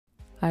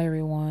Hi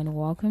everyone,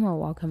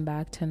 welcome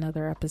back to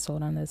another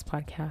episode on this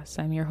podcast.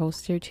 I'm your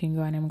host here, Chingo,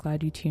 and I'm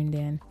glad you tuned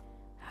in.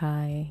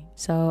 Hi.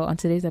 So on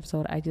today's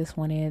episode, I just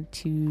wanted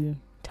to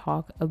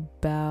talk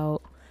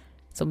about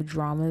some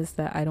dramas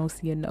that I don't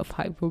see enough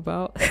hype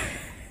about.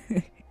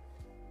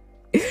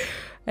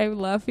 I'm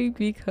laughing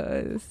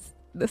because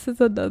this is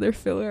another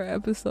filler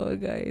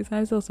episode, guys.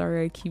 I'm so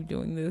sorry I keep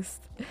doing this,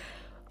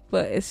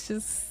 but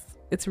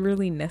it's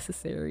really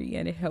necessary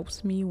and it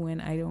helps me when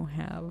I don't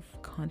have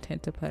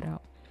content to put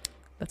out.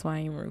 That's why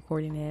I'm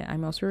recording it.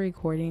 I'm also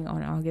recording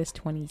on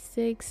August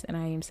 26th, and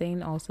I am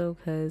saying also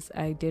because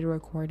I did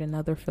record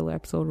another filler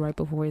episode right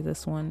before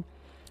this one.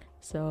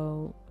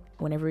 So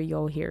whenever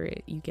y'all hear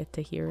it, you get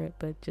to hear it,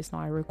 but just know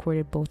I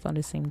recorded both on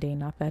the same day,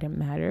 not that it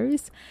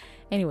matters.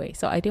 Anyway,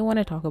 so I did want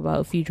to talk about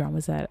a few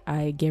dramas that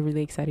I get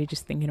really excited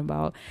just thinking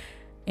about.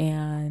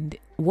 And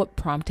what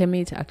prompted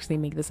me to actually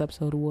make this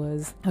episode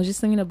was I was just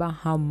thinking about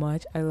how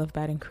much I love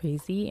Bad and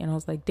Crazy, and I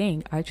was like,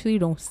 dang, I actually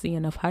don't see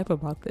enough hype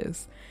about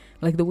this.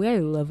 Like, the way I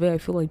love it, I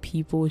feel like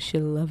people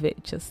should love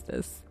it just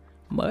as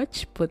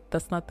much, but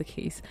that's not the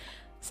case.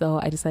 So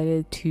I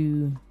decided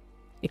to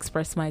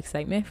express my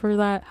excitement for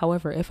that.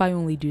 However, if I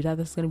only do that,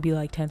 that's going to be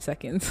like 10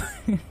 seconds.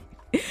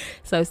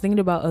 So I was thinking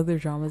about other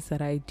dramas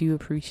that I do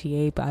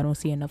appreciate, but I don't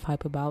see enough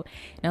hype about.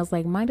 And I was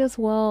like, might as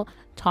well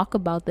talk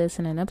about this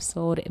in an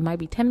episode. It might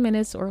be 10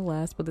 minutes or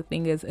less, but the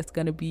thing is, it's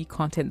going to be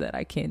content that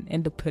I can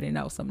end up putting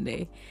out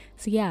someday.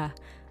 So yeah.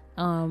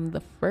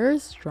 The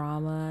first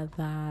drama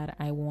that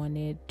I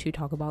wanted to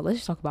talk about, let's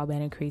just talk about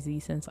Bad and Crazy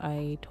since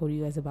I told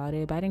you guys about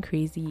it. Bad and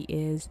Crazy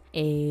is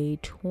a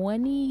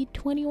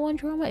 2021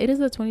 drama. It is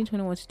a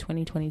 2021 to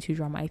 2022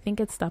 drama. I think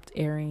it stopped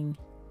airing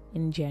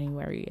in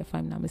January, if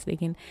I'm not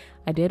mistaken.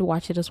 I did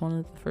watch it as one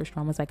of the first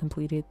dramas I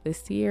completed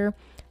this year.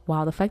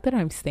 Wow, the fact that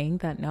I'm saying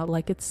that now,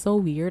 like, it's so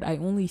weird. I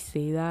only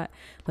say that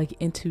like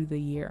into the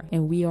year,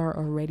 and we are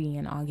already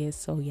in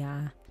August. So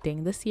yeah,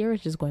 dang, this year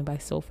is just going by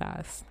so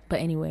fast. But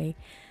anyway,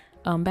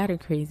 Bad and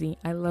Crazy,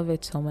 I love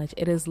it so much.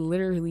 It is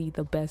literally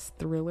the best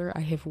thriller I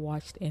have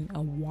watched in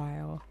a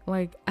while.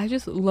 Like, I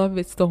just love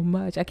it so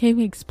much. I can't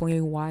even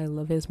explain why I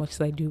love it as much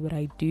as I do, but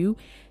I do.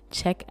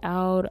 Check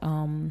out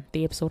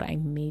the episode I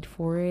made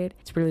for it.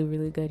 It's really,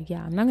 really good.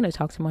 Yeah, I'm not gonna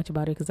talk too much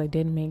about it because I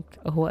did make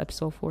a whole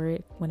episode for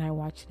it when I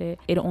watched it.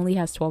 It only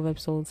has 12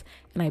 episodes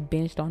and I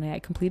binged on it. I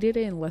completed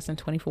it in less than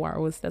 24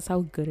 hours. That's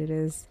how good it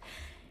is.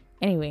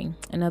 Anyway,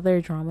 another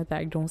drama that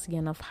I don't see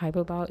enough hype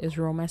about is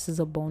Romance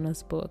is a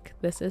Bonus Book.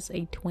 This is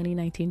a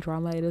 2019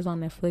 drama. It is on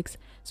Netflix,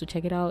 so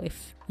check it out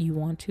if you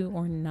want to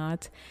or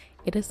not.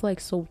 It is like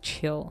so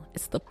chill.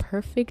 It's the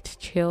perfect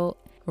chill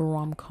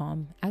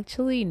rom-com.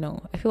 Actually,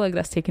 no, I feel like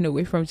that's taken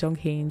away from Jung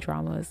Hae-in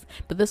dramas,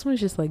 but this one's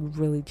just like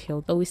really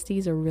chill. The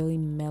OSTs are really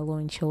mellow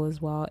and chill as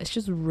well. It's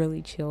just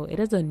really chill. It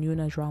is a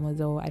Nuna drama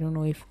though. I don't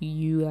know if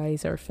you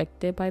guys are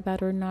affected by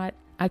that or not.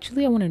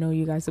 Actually, I want to know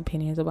you guys'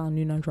 opinions about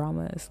Nuna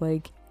dramas.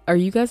 Like, are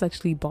you guys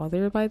actually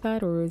bothered by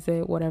that, or is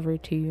it whatever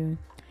to you?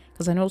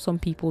 Because I know some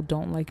people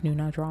don't like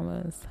Nuna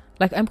dramas.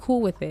 Like, I'm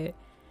cool with it.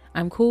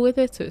 I'm cool with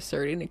it to a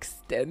certain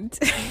extent.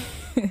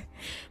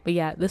 But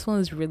yeah, this one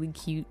is really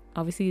cute.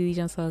 Obviously, Lee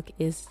Jung-suk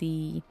is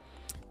the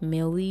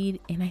male lead,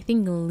 and I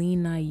think Lee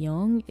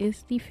Na-young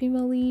is the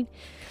female lead.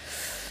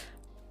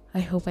 I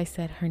hope I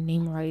said her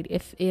name right.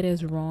 If it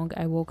is wrong,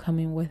 I will come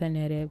in with an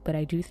edit, but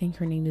I do think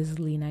her name is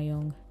Lee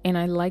Na-young. And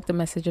I like the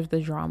message of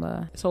the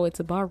drama. So it's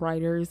about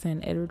writers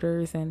and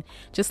editors and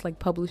just like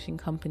publishing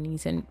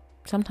companies, and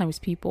sometimes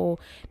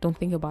people don't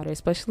think about it,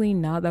 especially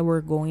now that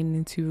we're going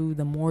into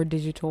the more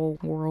digital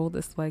world.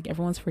 It's like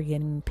everyone's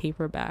forgetting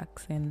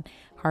paperbacks and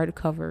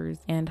hardcovers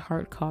and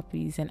hard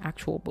copies and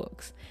actual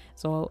books.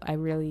 So I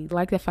really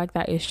like the fact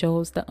that it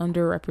shows the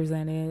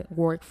underrepresented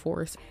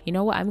workforce. You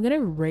know what, I'm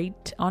gonna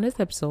rate on this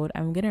episode,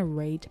 I'm gonna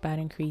rate Bad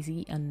and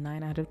Crazy a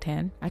 9 out of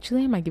 10.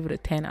 Actually, I might give it a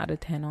 10 out of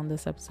 10 on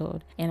this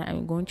episode, and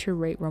I'm going to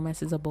rate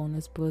Romance is a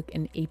Bonus Book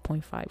an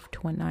 8.5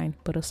 to a 9,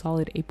 but a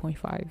solid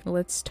 8.5.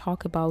 Let's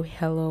talk about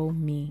Hello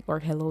Me,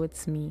 or Hello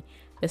It's Me.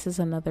 This is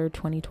another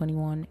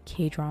 2021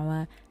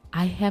 K-drama.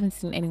 I haven't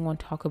seen anyone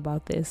talk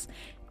about this,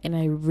 and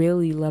I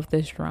really love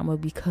this drama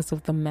because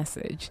of the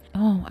message.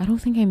 Oh, I don't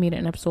think I made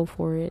an episode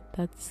for it.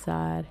 That's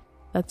sad.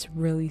 That's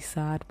really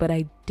sad. But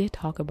I did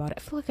talk about it.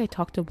 I feel like I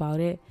talked about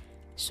it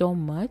so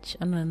much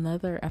on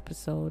another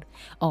episode.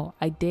 Oh,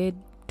 I did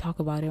talk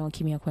about it on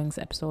Kim Young-kwang's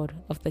episode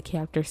of the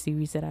character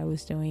series that I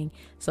was doing.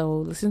 So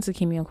listen to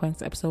Kim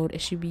Young-kwang's episode. It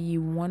should be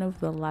one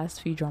of the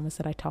last few dramas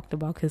that I talked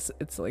about because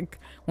it's like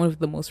one of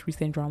the most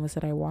recent dramas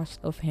that I watched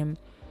of him.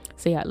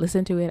 So yeah,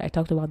 listen to it. I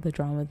talked about the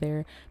drama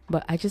there,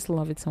 but I just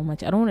love it so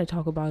much. I don't want to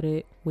talk about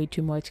it way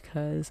too much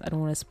because I don't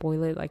want to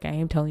spoil it. Like, I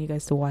am telling you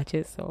guys to watch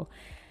it. So,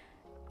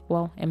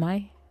 well, am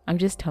I? I'm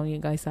just telling you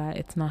guys that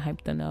it's not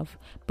hyped enough.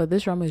 But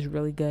this drama is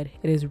really good.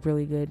 It is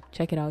really good.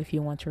 Check it out if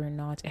you want to or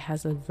not. It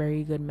has a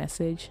very good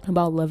message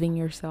about loving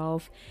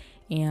yourself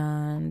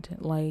and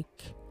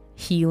like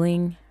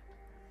healing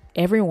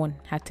everyone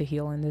had to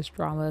heal in this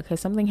drama, because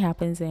something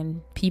happens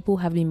and people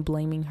have been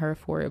blaming her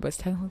for it, but it's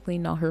technically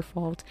not her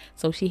fault.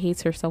 So she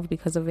hates herself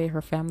because of it,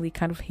 her family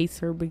kind of hates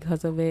her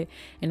because of it,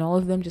 and all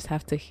of them just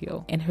have to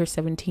heal. And her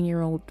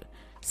 17-year-old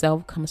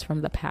self comes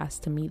from the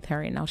past to meet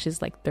her, and now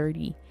she's like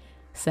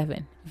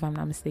 37, if I'm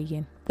not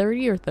mistaken,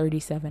 30 or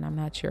 37, I'm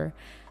not sure.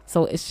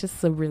 So it's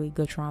just a really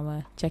good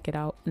drama. Check it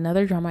out.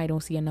 Another drama I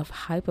don't see enough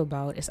hype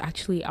about is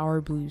actually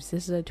Our Blues.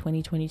 This is a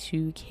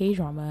 2022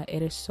 K-drama.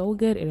 It is so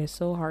good. It is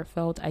so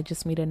heartfelt. I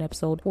just made an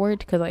episode for it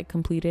because I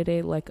completed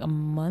it like a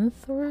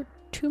month or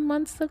 2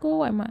 months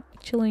ago. I'm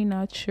actually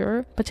not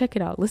sure, but check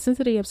it out. Listen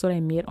to the episode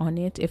I made on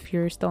it if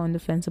you're still on the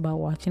fence about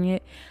watching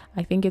it.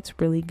 I think it's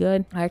really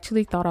good. I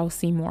actually thought I'll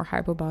see more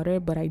hype about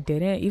it, but I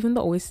didn't. Even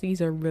the OSTs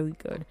are really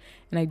good,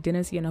 and I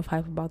didn't see enough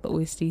hype about the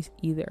OSTs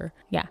either.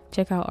 Yeah,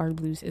 check out Our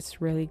Blues.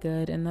 It's really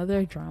good.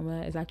 Another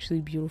drama is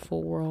actually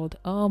Beautiful World.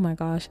 Oh my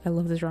gosh, I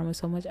love this drama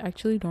so much. I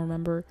actually don't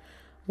remember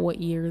what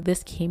year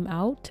this came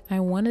out. I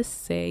want to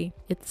say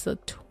it's a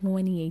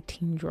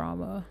 2018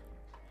 drama.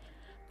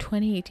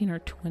 2018 or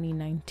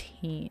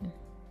 2019.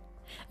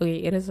 Okay,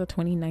 it is a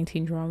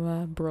 2019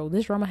 drama. Bro,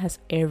 this drama has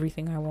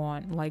everything I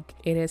want. Like,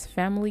 it is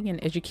family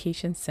and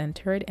education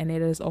centered, and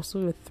it is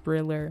also a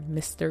thriller,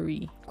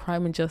 mystery,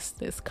 crime and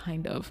justice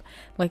kind of.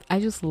 Like, I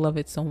just love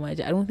it so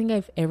much. I don't think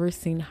I've ever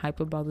seen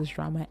hype about this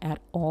drama at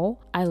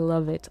all. I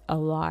love it a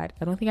lot.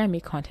 I don't think I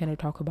make content to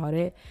talk about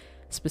it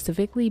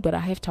specifically, but I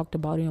have talked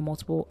about it in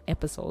multiple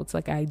episodes.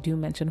 Like, I do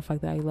mention the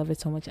fact that I love it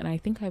so much, and I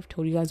think I've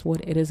told you guys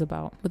what it is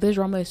about. But this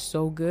drama is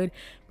so good.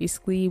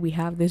 Basically, we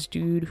have this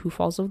dude who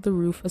falls off the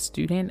roof, a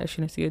student, I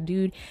shouldn't say a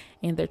dude,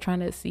 and they're trying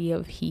to see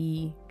if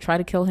he tried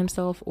to kill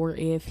himself or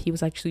if he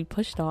was actually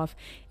pushed off.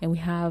 And we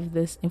have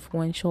this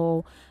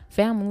influential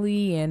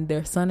family, and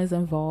their son is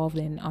involved,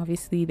 and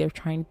obviously they're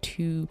trying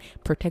to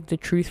protect the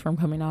truth from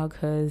coming out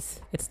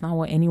because it's not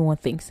what anyone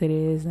thinks it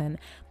is, and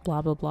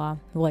blah blah blah.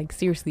 Like,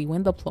 seriously,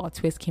 when the plot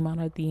twist came out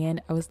at the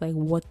end, I was like,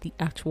 what the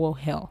actual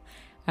hell?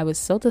 I was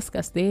so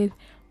disgusted,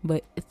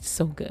 but it's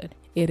so good.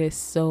 It is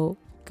so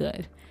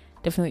good.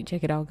 Definitely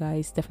check it out,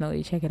 guys.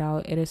 Definitely check it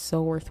out. It is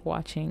so worth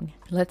watching.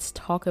 Let's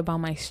talk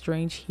about My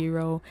Strange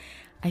Hero.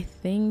 I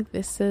think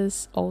this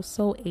is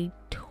also a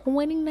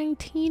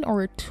 2019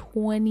 or a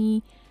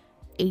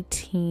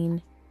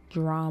 2018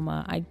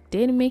 drama. I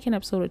did make an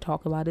episode to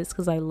talk about this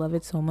because I love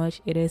it so much.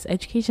 It is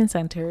education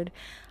centered.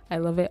 I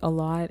love it a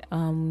lot.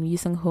 Lee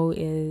Sung-ho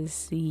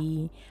is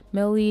the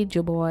male lead,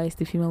 Jo Bo-ah is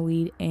the female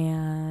lead,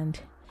 and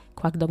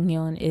Kwak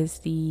Dong-yeon is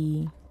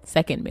the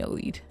second male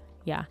lead.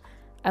 Yeah,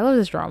 I love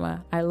this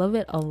drama. I love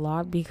it a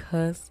lot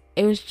because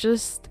it was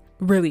just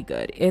really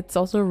good. It's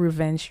also a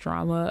revenge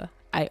drama.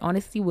 I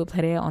honestly would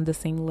put it on the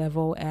same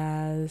level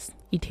as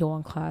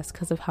Itaewon Class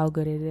because of how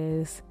good it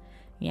is.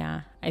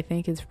 Yeah, I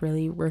think it's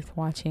really worth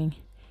watching.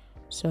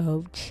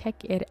 So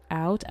check it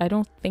out. I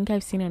don't think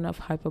I've seen enough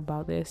hype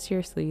about this.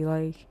 Seriously,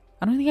 like,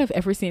 I don't think I've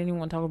ever seen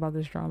anyone talk about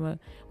this drama,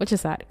 which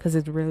is sad because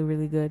it's really,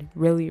 really good.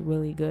 Really,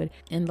 really good.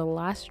 And the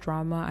last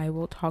drama I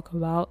will talk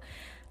about,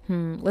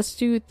 let's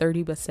do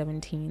 30 but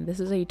 17. This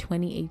is a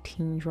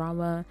 2018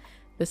 drama.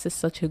 This is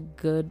such a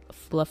good,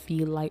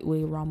 fluffy,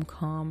 lightweight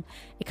rom-com.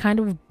 It kind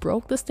of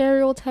broke the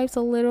stereotypes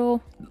a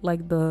little,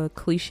 like the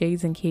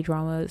cliches in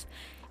K-dramas.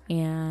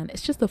 And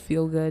it's just a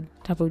feel-good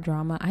type of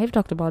drama. I have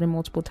talked about it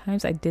multiple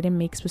times. I didn't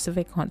make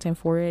specific content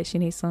for it.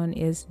 Shin Hye-sun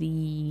is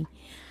the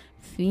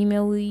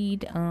female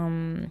lead.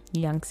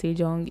 Yang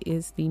Se-jung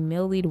is the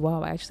male lead.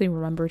 Wow, I actually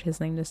remembered his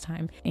name this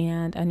time.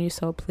 And An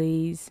Yu-seo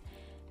plays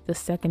the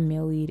second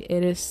male lead.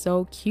 It is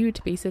so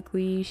cute.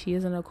 Basically, she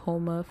is in a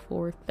coma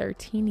for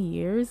 13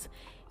 years.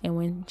 And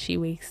when she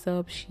wakes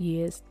up,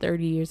 she is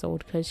 30 years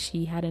old because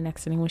she had an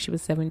accident when she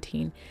was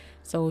 17.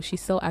 So she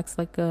still acts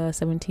like a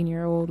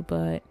 17-year-old,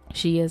 but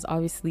she is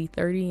obviously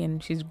 30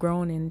 and she's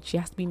grown and she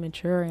has to be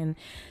mature. And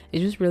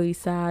it's just really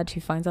sad. She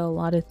finds out a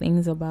lot of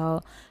things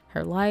about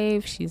her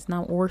life. She's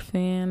not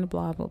orphaned,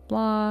 blah blah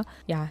blah.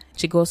 Yeah,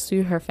 she goes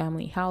to her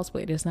family house,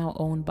 but it is now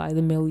owned by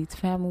the male lead's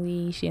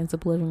family. She ends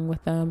up living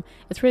with them.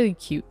 It's really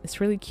cute.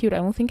 It's really cute. I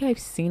don't think I've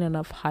seen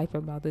enough hype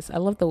about this. I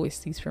love the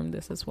OSTs from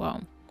this as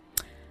well.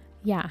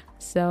 Yeah,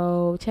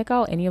 so check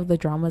out any of the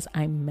dramas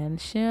I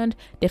mentioned.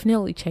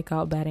 Definitely check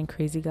out Bad and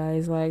Crazy,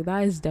 guys. Like,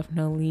 that is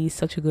definitely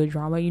such a good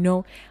drama. You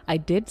know, I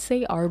did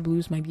say Our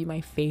Blues might be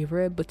my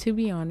favorite, but to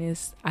be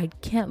honest, I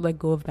can't let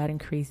go of Bad and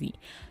Crazy.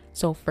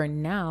 So for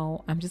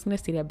now, I'm just gonna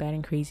say that Bad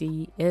and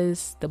Crazy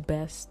is the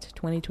best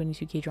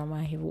 2022 K-drama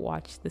I have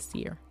watched this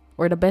year,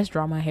 or the best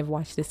drama I have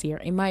watched this year,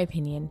 in my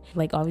opinion.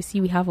 Like,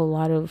 obviously we have a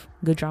lot of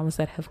good dramas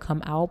that have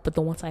come out, but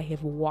the ones I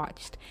have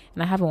watched,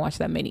 and I haven't watched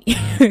that many,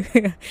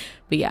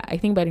 but yeah, I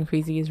think Bad and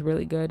Crazy is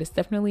really good. It's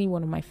definitely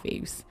one of my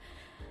faves.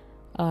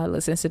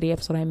 Listen to the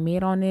episode I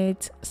made on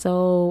it.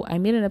 So I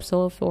made an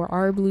episode for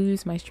Our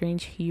Blues, My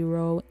Strange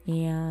Hero,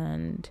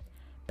 and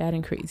Bad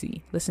and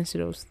Crazy. Listen to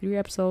those 3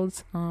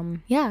 episodes.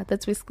 Yeah,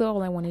 that's basically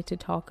all I wanted to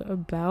talk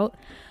about.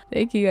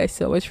 Thank you guys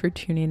so much for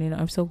tuning in.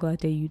 I'm so glad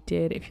that you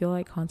did. If you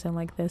like content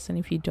like this, and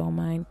if you don't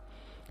mind,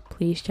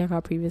 please check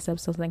out previous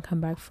episodes and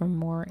come back for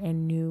more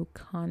and new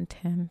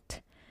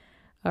content.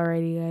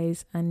 Alrighty,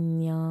 guys.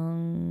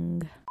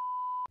 Annyeong.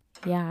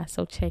 Yeah,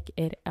 so check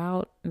it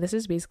out. This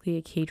is basically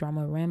a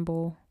K-drama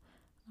ramble.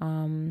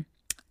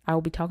 I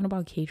will be talking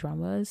about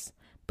K-dramas,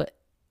 but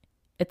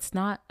it's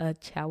not a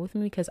chat with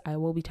me because I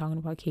will be talking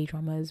about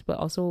K-dramas, but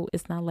also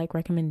it's not like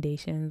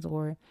recommendations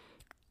or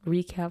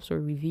recaps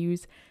or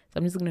reviews. So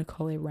I'm just gonna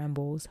call it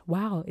rambles.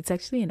 Wow, it's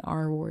actually an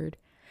R word.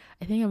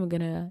 I think I'm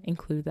gonna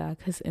include that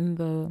because in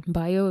the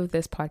bio of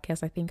this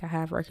podcast, I think I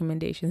have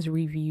recommendations,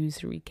 reviews,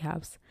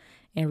 recaps,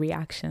 and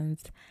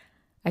reactions.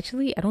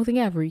 Actually, I don't think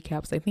I have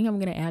recaps. I think I'm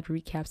gonna add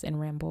recaps and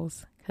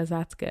rambles because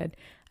that's good.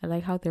 I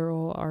like how they're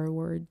all R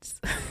words.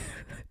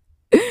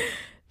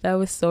 That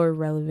was so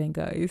irrelevant,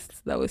 guys.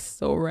 That was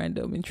so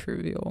random and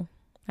trivial.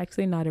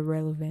 Actually, not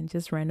irrelevant,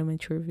 just random and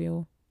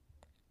trivial.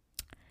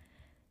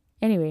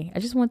 Anyway, I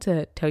just want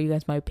to tell you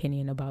guys my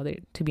opinion about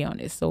it, to be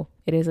honest. So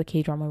it is a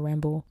K-drama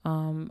ramble.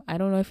 I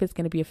don't know if it's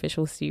going to be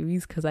official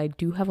series because I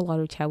do have a lot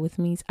of chat with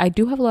me's. I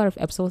do have a lot of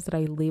episodes that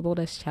I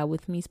labeled as chat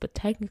with me's, but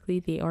technically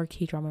they are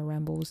K-drama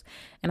rambles.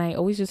 And I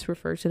always just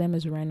refer to them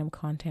as random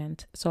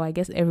content. So I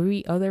guess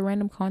every other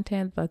random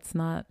content that's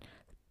not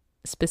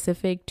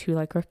specific to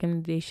like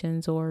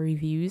recommendations or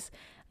reviews,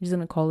 I'm just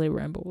going to call it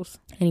rambles.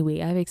 Anyway,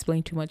 I've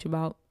explained too much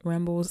about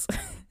rambles.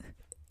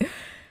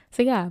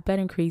 So yeah, Bad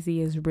and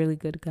Crazy is really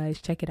good,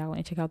 guys. Check it out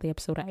and check out the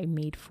episode I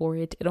made for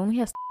it. It only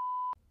has...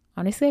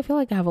 Honestly, I feel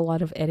like I have a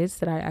lot of edits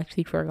that I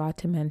actually forgot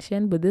to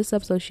mention, but this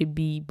episode should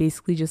be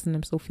basically just an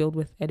episode filled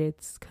with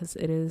edits because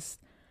it is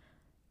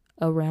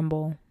a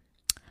ramble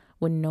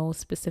with no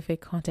specific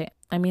content.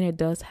 I mean, it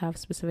does have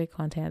specific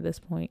content at this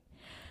point.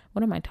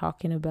 What am I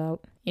talking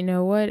about? You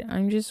know what?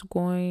 I'm just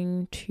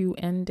going to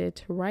end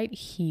it right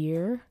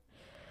here.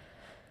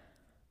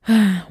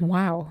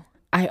 Wow.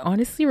 I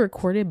honestly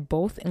recorded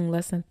both in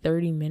less than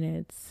 30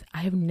 minutes. I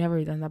have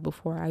never done that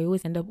before. I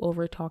always end up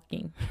over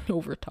talking.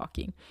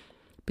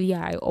 But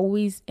yeah, I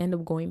always end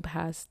up going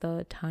past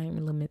the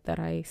time limit that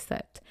I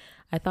set.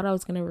 I thought I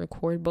was going to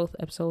record both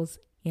episodes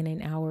in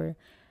an hour,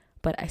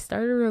 but I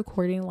started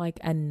recording like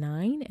at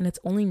 9 and it's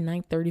only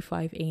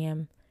 9:35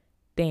 a.m.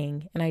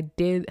 Dang. And I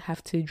did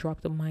have to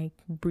drop the mic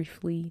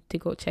briefly to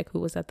go check who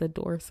was at the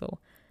door. So,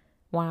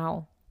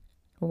 wow.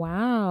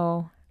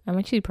 I'm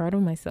actually proud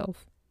of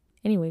myself.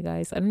 Anyway,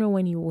 guys, I don't know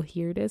when you will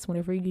hear this.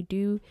 Whenever you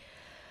do,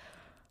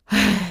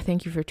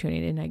 thank you for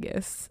tuning in, I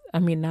guess. I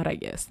mean, not I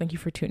guess. Thank you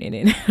for tuning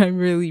in. I'm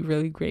really,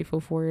 really grateful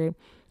for it.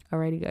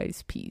 Alrighty,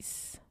 guys.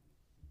 Peace.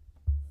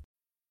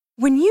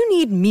 When you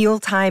need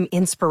mealtime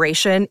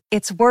inspiration,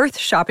 it's worth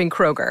shopping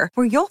Kroger,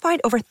 where you'll find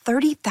over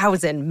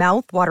 30,000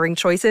 mouth-watering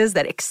choices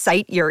that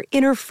excite your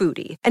inner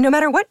foodie. And no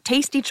matter what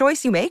tasty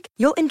choice you make,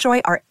 you'll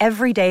enjoy our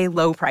everyday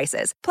low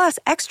prices, plus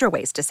extra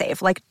ways to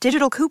save, like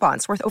digital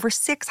coupons worth over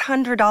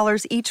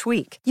 $600 each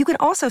week. You can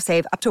also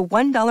save up to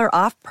 $1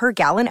 off per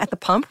gallon at the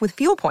pump with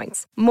fuel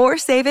points. More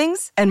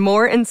savings and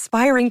more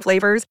inspiring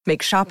flavors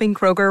make shopping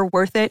Kroger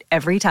worth it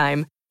every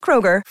time.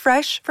 Kroger,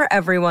 fresh for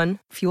everyone.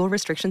 Fuel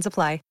restrictions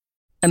apply.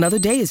 Another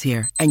day is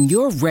here, and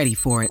you're ready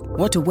for it.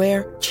 What to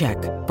wear? Check.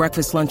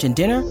 Breakfast, lunch, and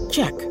dinner?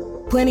 Check.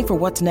 Planning for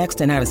what's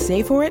next and how to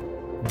save for it?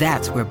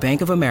 That's where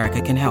Bank of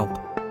America can help.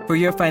 For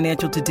your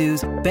financial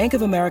to-dos, Bank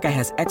of America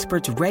has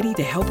experts ready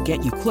to help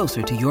get you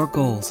closer to your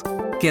goals.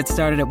 Get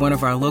started at one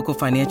of our local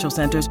financial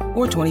centers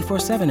or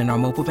 24/7 in our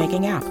mobile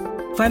banking app.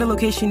 Find a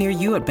location near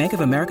you at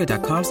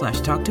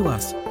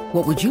bankofamerica.com/talktous.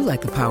 What would you like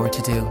the power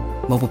to do?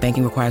 Mobile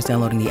banking requires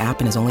downloading the app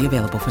and is only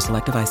available for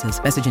select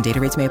devices. Message and data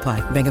rates may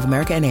apply. Bank of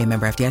America NA,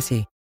 member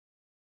FDIC.